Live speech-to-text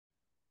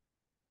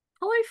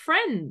Hello,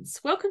 friends.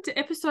 Welcome to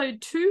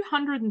episode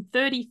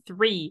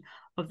 233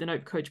 of the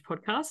Note Coach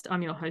podcast.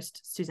 I'm your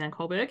host, Suzanne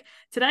Culberg.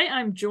 Today,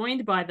 I'm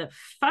joined by the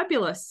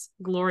fabulous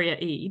Gloria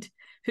Eid,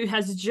 who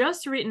has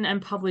just written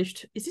and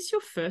published. Is this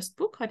your first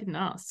book? I didn't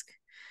ask.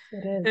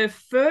 It is. Her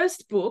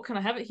first book, and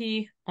I have it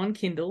here on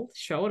Kindle,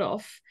 show it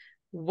off,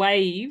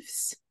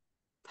 Waves,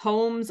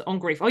 Poems on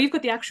Grief. Oh, you've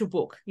got the actual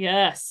book.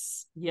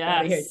 Yes.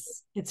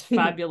 It's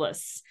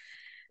fabulous.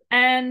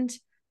 And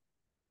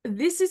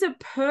this is a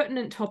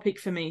pertinent topic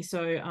for me.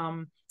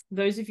 So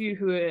those of you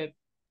who are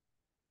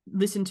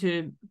listened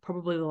to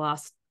probably the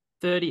last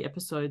 30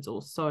 episodes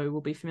or so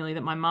will be familiar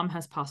that my mum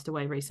has passed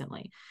away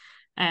recently.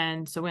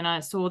 And so when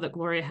I saw that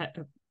Gloria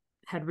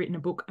had written a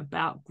book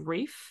about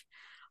grief,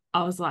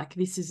 I was like,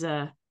 this is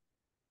a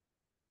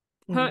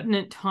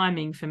pertinent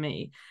timing for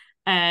me.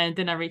 And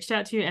then I reached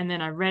out to you and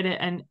then I read it.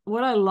 And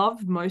what I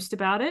loved most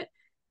about it,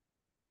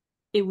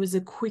 it was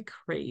a quick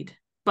read,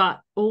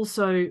 but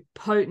also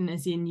potent,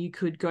 as in you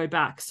could go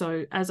back.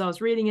 So as I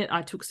was reading it,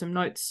 I took some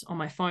notes on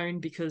my phone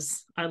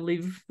because I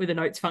live with a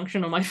notes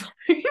function on my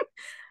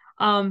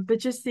phone. But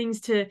just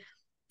things to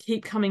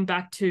keep coming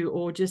back to,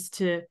 or just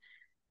to,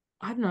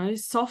 I don't know,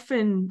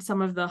 soften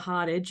some of the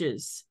hard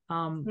edges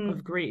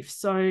of grief.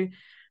 So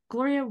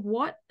Gloria,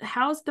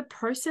 how's the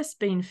process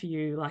been for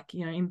you, like,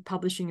 you know, in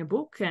publishing a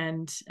book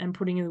and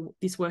putting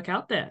this work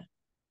out there?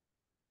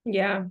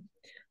 Yeah.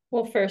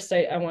 Well, first,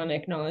 I want to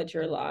acknowledge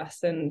your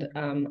loss, and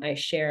I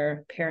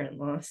share parent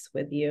loss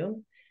with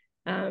you.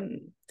 The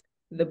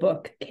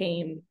book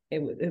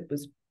it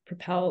was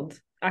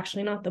propelled,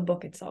 actually not the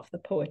book itself, the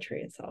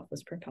poetry itself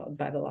was propelled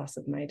by the loss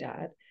of my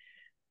dad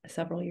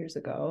several years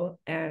ago.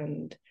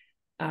 And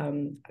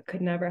I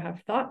could never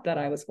have thought that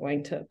I was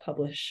going to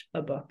publish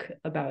a book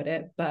about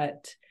it,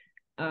 but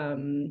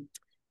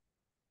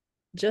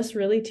just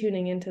really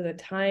tuning into the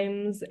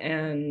times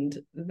and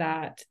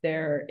that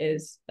there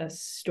is a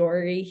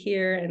story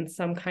here and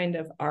some kind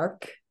of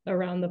arc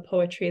around the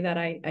poetry that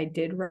I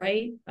did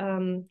write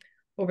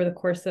over the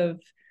course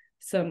of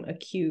some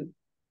acute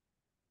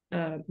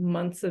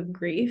months of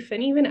grief,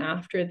 and even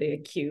after the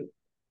acute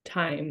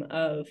time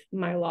of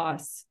my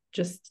loss,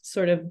 just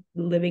sort of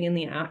living in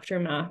the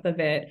aftermath of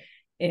it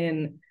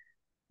in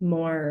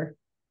more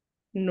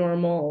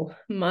normal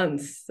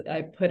months.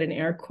 I put in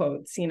air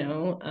quotes,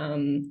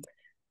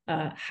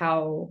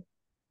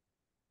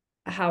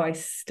 how I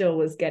still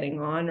was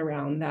getting on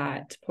around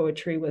that.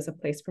 Poetry was a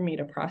place for me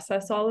to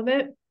process all of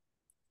it.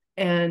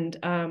 And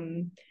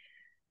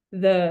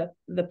the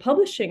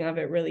publishing of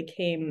it really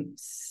came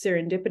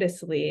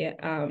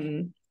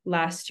serendipitously.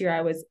 Last year,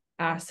 I was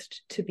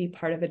asked to be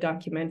part of a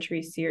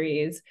documentary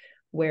series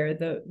where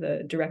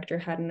the director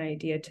had an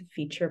idea to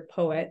feature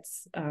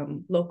poets,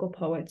 local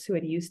poets who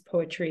had used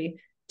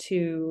poetry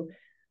to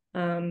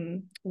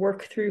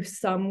work through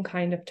some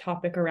kind of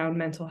topic around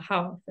mental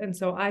health. And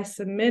so I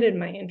submitted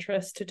my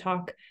interest to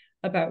talk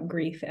about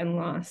grief and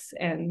loss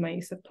and my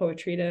use of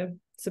poetry to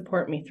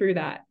support me through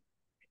that.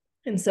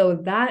 And so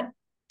that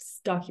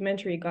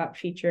documentary got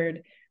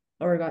featured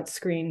or got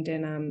screened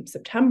in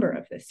September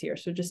of this year,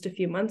 so just a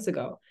few months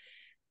ago.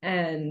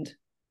 And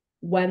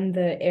when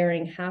the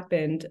airing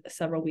happened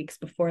several weeks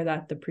before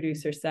that, the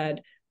producer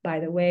said,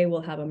 by the way,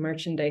 we'll have a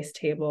merchandise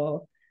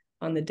table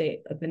on the date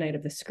of the night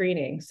of the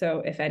screening.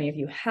 So if any of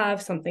you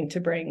have something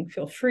to bring,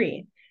 feel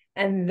free.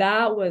 And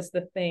that was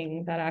the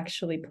thing that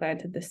actually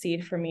planted the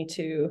seed for me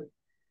to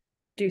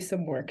do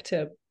some work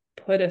to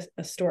put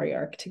a story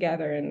arc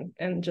together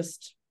and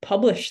just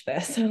publish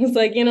this. I was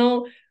like,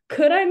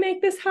 could I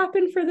make this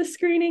happen for the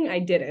screening? I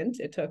didn't.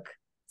 It took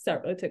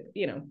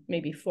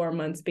maybe 4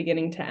 months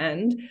beginning to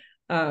end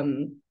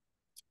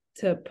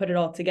to put it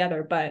all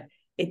together, but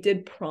it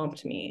did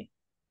prompt me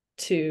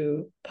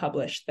to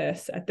publish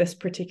this at this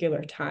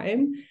particular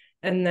time.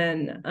 And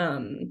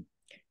then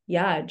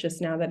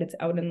just now that it's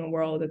out in the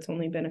world, it's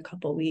only been a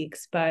couple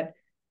weeks, but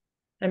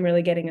I'm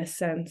really getting a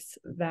sense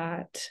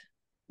that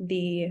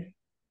the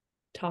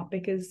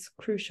topic is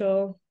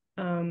crucial.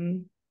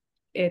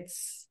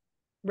 It's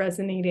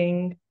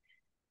resonating.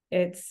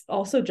 It's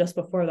also just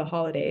before the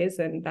holidays,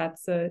 and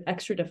that's an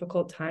extra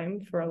difficult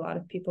time for a lot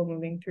of people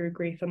moving through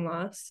grief and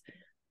loss.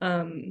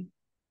 And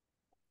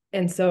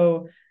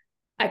so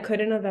I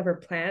couldn't have ever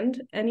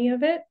planned any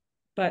of it,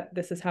 but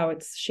this is how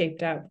it's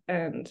shaped up,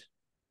 and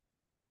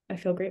I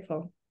feel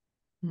grateful.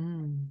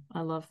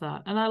 I love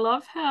that. And I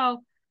love how,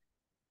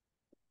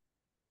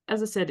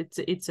 as I said,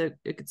 it's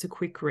a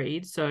quick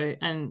read. So,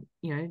 and,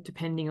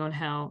 depending on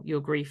how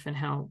your grief and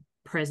how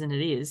present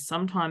it is,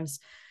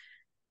 sometimes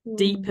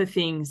deeper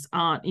things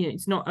aren't,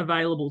 it's not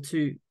available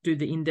to do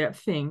the in-depth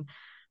thing.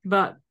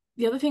 But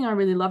the other thing I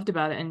really loved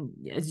about it, and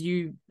as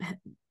you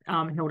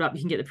held up,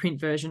 you can get the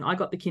print version. I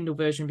got the Kindle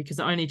version because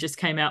it only just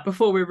came out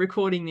before we were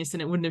recording this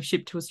and it wouldn't have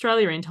shipped to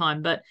Australia in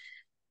time. But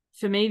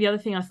for me, the other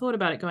thing I thought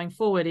about it going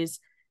forward is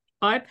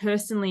I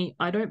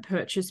don't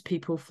purchase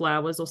people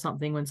flowers or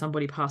something when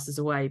somebody passes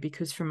away,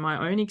 because from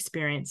my own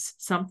experience,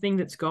 something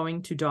that's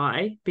going to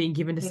die being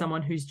given to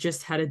someone who's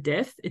just had a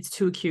death, it's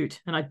too acute.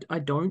 And I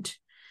don't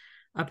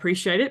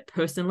appreciate it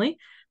personally.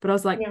 But I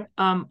was like, Yeah.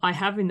 I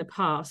have in the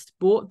past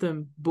bought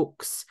them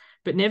books,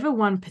 but never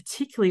one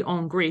particularly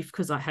on grief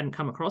because I hadn't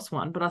come across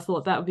one. But I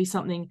thought that would be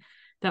something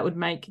that would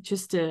make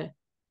just a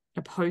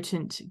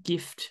potent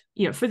gift,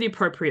 for the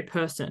appropriate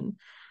person.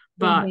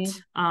 But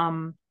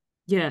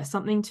yeah,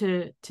 something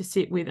to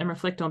sit with and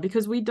reflect on,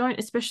 because we don't,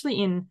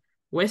 especially in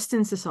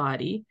Western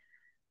society,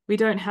 we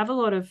don't have a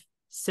lot of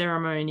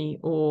ceremony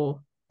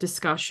or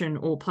discussion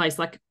or place.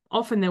 Like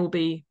often there will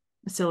be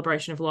a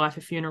celebration of life,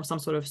 a funeral, some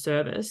sort of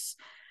service.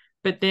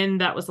 But then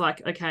that was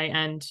like, okay,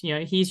 and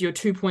here's your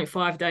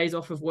 2.5 days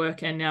off of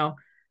work, and now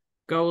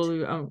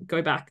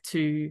go back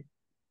to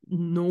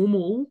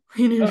normal,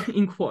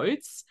 in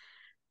quotes.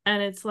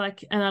 And it's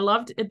like, and I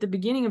loved at the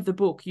beginning of the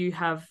book, you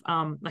have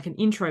like an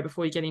intro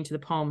before you get into the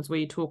poems where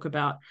you talk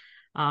about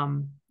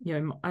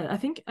I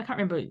think, I can't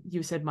remember,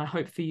 you said my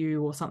hope for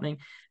you or something,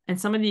 and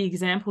some of the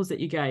examples that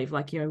you gave,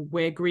 like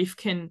where grief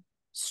can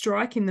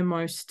strike in the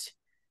most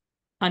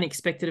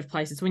unexpected of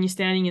places, when you're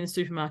standing in the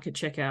supermarket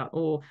checkout,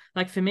 or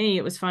like for me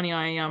it was funny,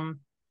 I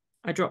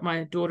dropped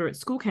my daughter at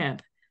school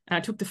camp and I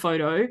took the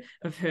photo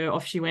of her,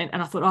 off she went,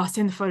 and I thought, oh, I'll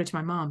send the photo to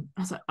my mum.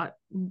 I was like,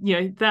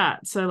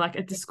 that. So like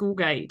at the school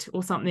gate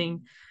or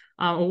something,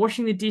 or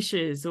washing the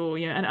dishes, or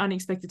at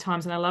unexpected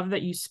times. And I love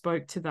that you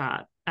spoke to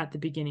that at the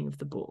beginning of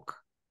the book.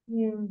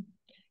 Yeah,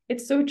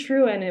 it's so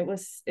true. And it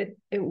was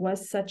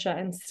such a,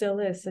 and still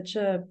is such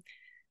a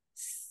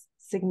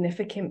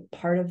significant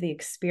part of the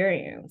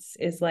experience,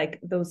 is like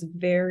those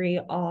very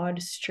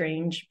odd,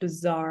 strange,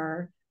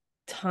 bizarre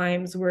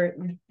times where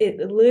it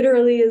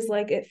literally is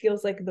like, it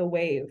feels like the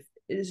wave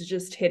is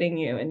just hitting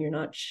you and you're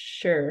not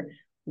sure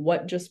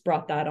what just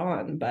brought that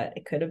on, but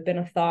it could have been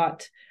a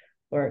thought,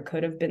 or it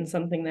could have been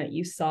something that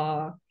you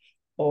saw,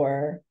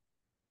 or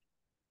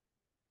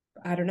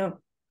I don't know.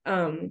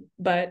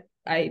 But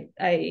I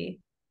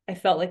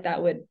felt like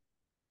that would,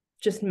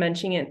 just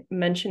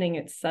mentioning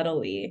it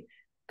subtly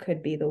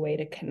could be the way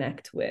to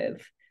connect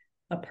with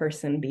a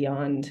person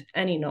beyond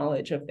any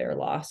knowledge of their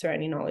loss or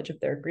any knowledge of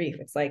their grief.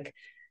 It's like,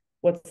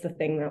 what's the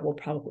thing that will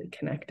probably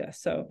connect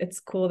us? So it's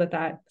cool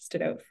that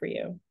stood out for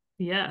you.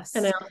 Yes.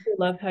 And I also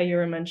love how you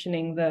were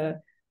mentioning the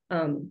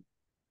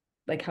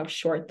like how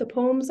short the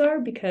poems are,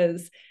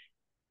 because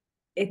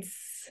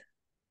it's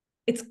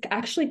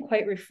actually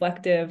quite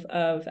reflective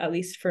of, at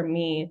least for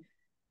me,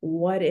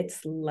 what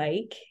it's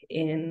like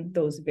in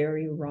those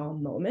very raw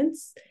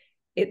moments.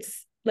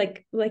 It's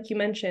like you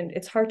mentioned,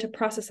 it's hard to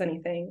process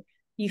anything.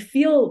 You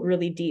feel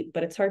really deep,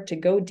 but it's hard to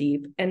go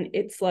deep. And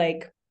it's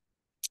like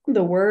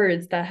the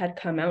words that had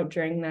come out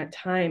during that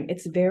time,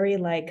 it's very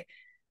like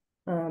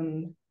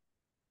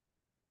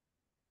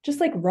just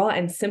like raw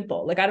and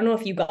simple. Like, I don't know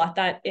if you got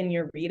that in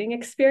your reading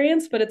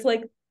experience, but it's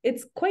like,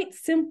 it's quite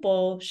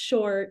simple,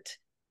 short,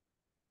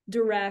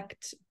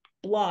 direct,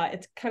 blah.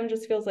 It kind of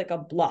just feels like a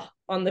blah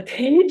on the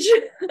page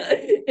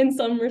in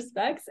some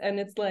respects. And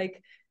it's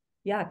like,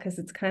 yeah, because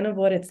it's kind of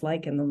what it's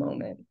like in the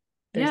moment.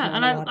 There's Yeah,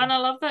 not a lot I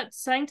love that,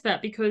 saying to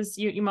that, because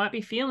you might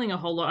be feeling a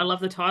whole lot. I love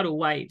the title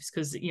Waves,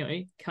 because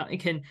it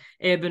can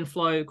ebb and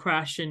flow,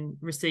 crash and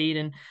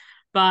recede,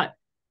 but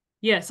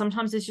yeah,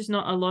 sometimes there's just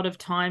not a lot of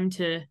time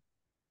to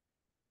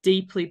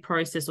deeply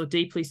process or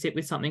deeply sit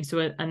with something.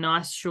 So a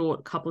nice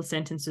short couple of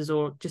sentences,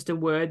 or just a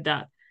word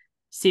that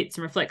sits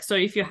and reflects. So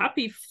if you're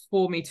happy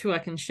for me to, I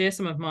can share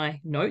some of my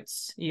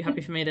notes. Are you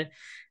happy for me to?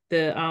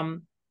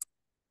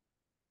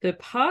 The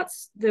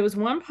parts, there was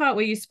one part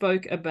where you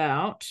spoke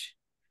about,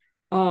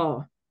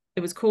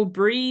 it was called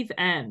Breathe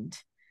and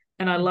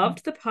I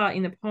loved the part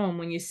in the poem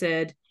when you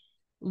said,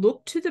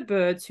 look to the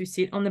birds who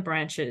sit on the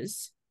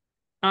branches,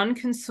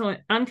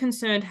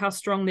 unconcerned how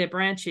strong their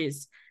branch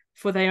is,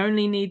 for they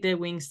only need their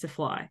wings to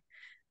fly.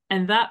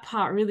 And that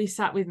part really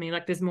sat with me.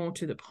 Like, there's more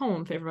to the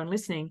poem for everyone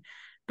listening,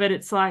 but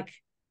it's like,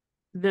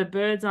 the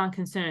birds aren't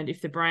concerned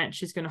if the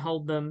branch is going to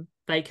hold them,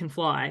 they can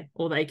fly,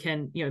 or they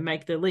can,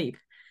 make the leap.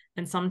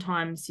 And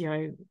sometimes,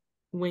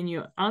 when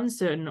you're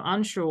uncertain or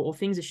unsure, or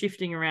things are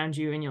shifting around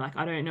you and you're like,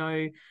 I don't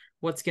know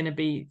what's going to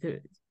be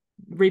the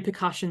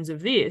repercussions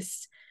of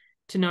this,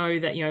 to know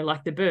that,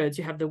 like the birds,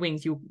 you have the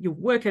wings, you'll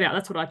work it out.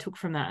 That's what I took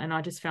from that. And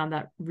I just found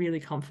that really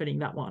comforting,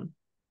 that one.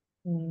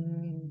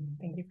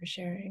 Thank you for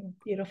sharing.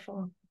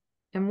 Beautiful.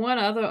 And one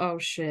other I'll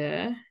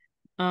share.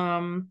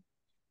 The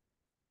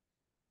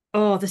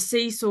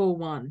seesaw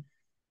one.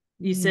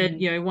 You said,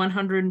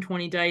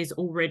 120 days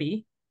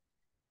already,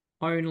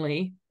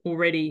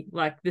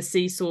 like the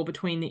seesaw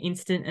between the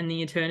instant and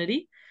the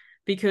eternity.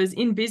 Because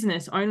in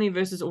business, only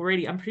versus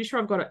already, I'm pretty sure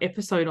I've got an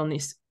episode on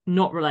this,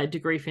 not related to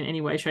grief in any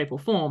way, shape, or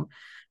form.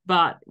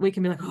 But we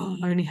can be like,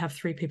 I only have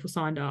 3 people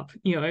signed up,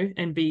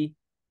 and be,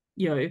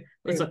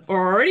 it's like,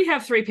 or I already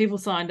have 3 people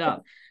signed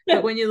up.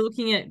 But when you're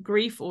looking at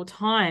grief or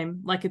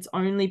time, like it's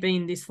only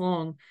been this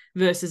long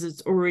versus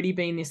it's already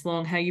been this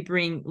long, how you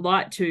bring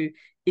light to,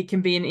 it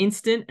can be an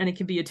instant and it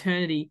can be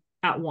eternity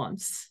at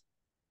once.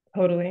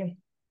 Totally.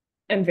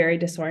 And very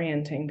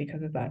disorienting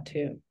because of that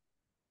too.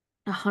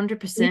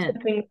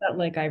 100%. Things that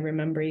like I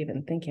remember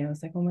even thinking, I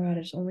was like, oh my God,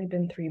 it's only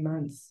been 3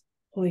 months.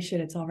 Holy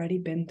shit, it's already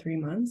been 3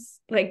 months.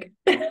 Like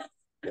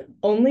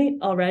only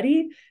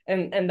already.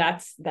 And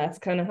that's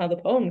kind of how the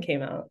poem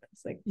came out.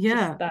 It's like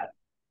just that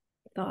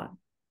thought.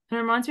 And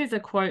it reminds me of the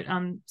quote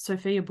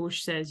Sophia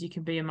Bush says, you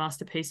can be a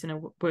masterpiece and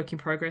a work in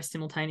progress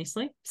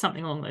simultaneously,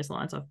 something along those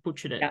lines. I've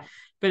butchered it,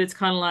 but it's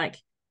kind of like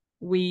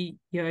we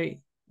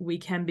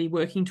can be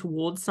working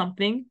towards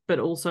something, but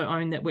also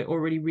own that we're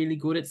already really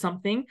good at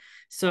something.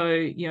 So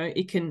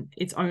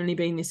it's only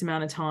been this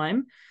amount of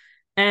time,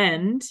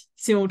 and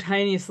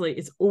simultaneously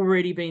it's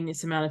already been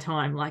this amount of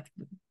time. Like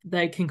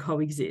they can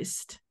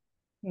coexist.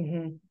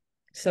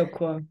 So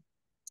cool.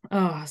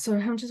 Oh, so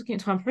I'm just looking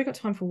at time. I've probably got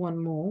time for one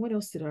more. What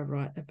else did I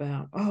write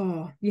about?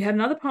 Oh, you had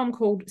another poem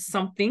called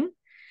Something.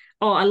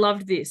 Oh, I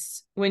loved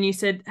this when you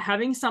said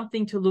having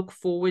something to look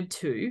forward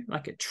to,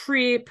 like a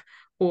trip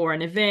or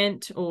an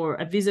event or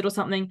a visit or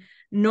something,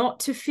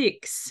 not to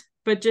fix,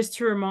 but just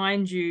to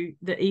remind you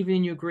that even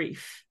in your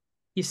grief,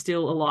 you're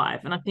still alive.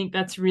 And I think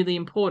that's really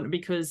important,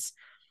 because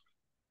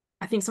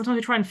I think sometimes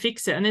we try and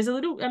fix it. And there's a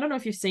little, I don't know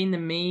if you've seen the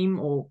meme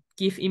or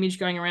GIF image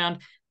going around,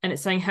 and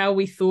it's saying how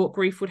we thought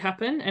grief would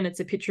happen. And it's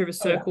a picture of a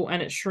circle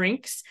and it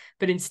shrinks,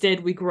 but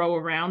instead we grow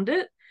around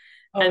it.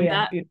 And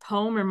that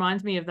poem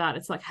reminds me of that.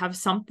 It's like, have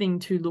something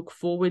to look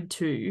forward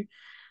to,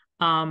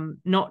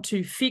 not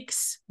to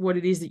fix what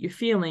it is that you're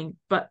feeling,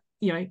 but,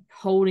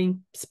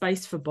 holding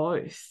space for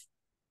both.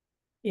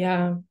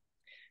 Yeah,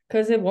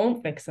 because it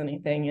won't fix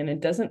anything and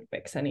it doesn't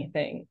fix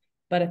anything.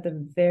 But at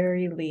the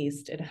very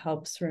least, it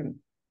helps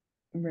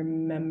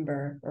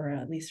remember, or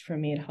at least for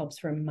me, it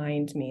helps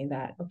remind me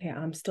that, okay,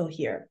 I'm still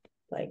here.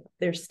 Like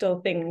there's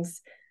still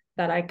things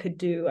that I could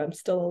do. I'm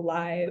still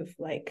alive.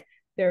 Like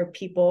there are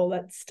people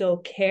that still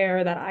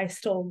care, that I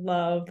still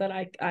love, that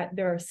I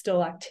there are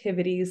still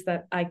activities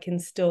that I can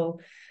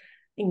still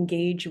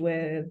engage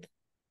with.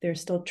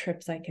 There's still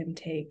trips I can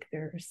take.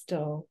 There's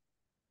still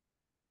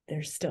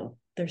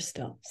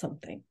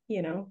something,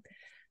 yeah.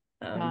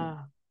 I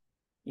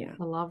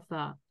love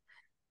that.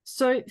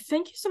 So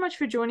thank you so much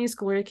for joining us,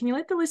 Gloria. Can you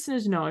let the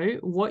listeners know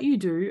what you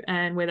do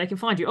and where they can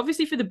find you?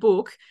 Obviously, for the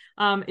book,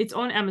 it's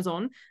on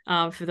Amazon.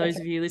 For those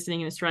of you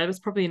listening in Australia, it's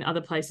probably in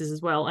other places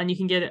as well. And you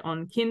can get it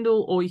on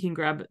Kindle, or you can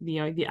grab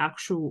the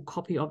actual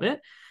copy of it.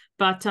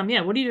 But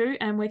what do you do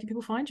and where can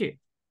people find you?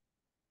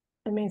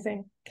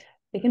 Amazing.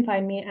 They can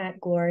find me at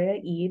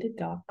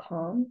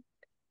gloriaeid.com.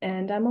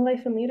 And I'm a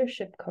life and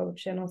leadership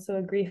coach and also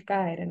a grief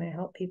guide. And I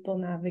help people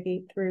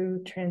navigate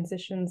through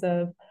transitions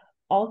of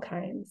all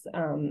kinds.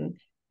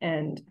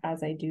 And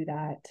as I do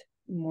that,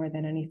 more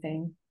than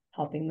anything,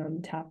 helping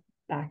them tap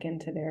back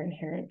into their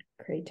inherent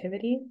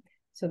creativity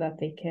so that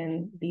they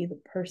can be the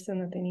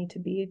person that they need to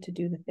be to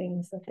do the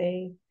things that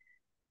they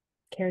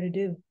care to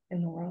do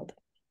in the world.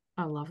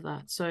 I love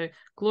that. So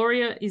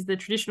Gloria is the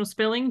traditional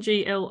spelling,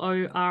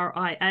 Gloria,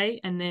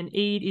 and then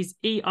Eid is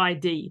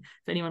EID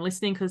for anyone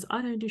listening, because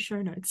I don't do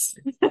show notes.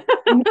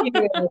 Thank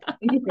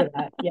you for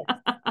that. Yes.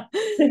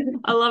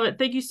 I love it.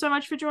 Thank you so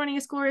much for joining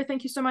us, Gloria.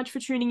 Thank you so much for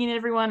tuning in,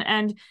 everyone.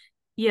 And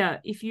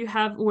if you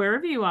have,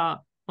 wherever you are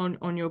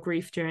on your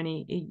grief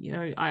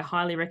journey, I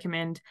highly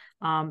recommend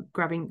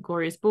grabbing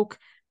Gloria's book,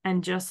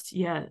 and just,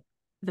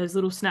 those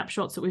little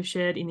snapshots that we've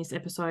shared in this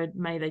episode,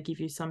 may they give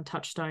you some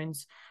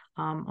touchstones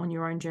on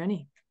your own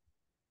journey.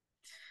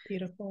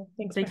 Beautiful.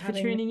 Thanks for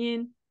tuning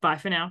in. Bye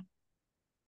for now.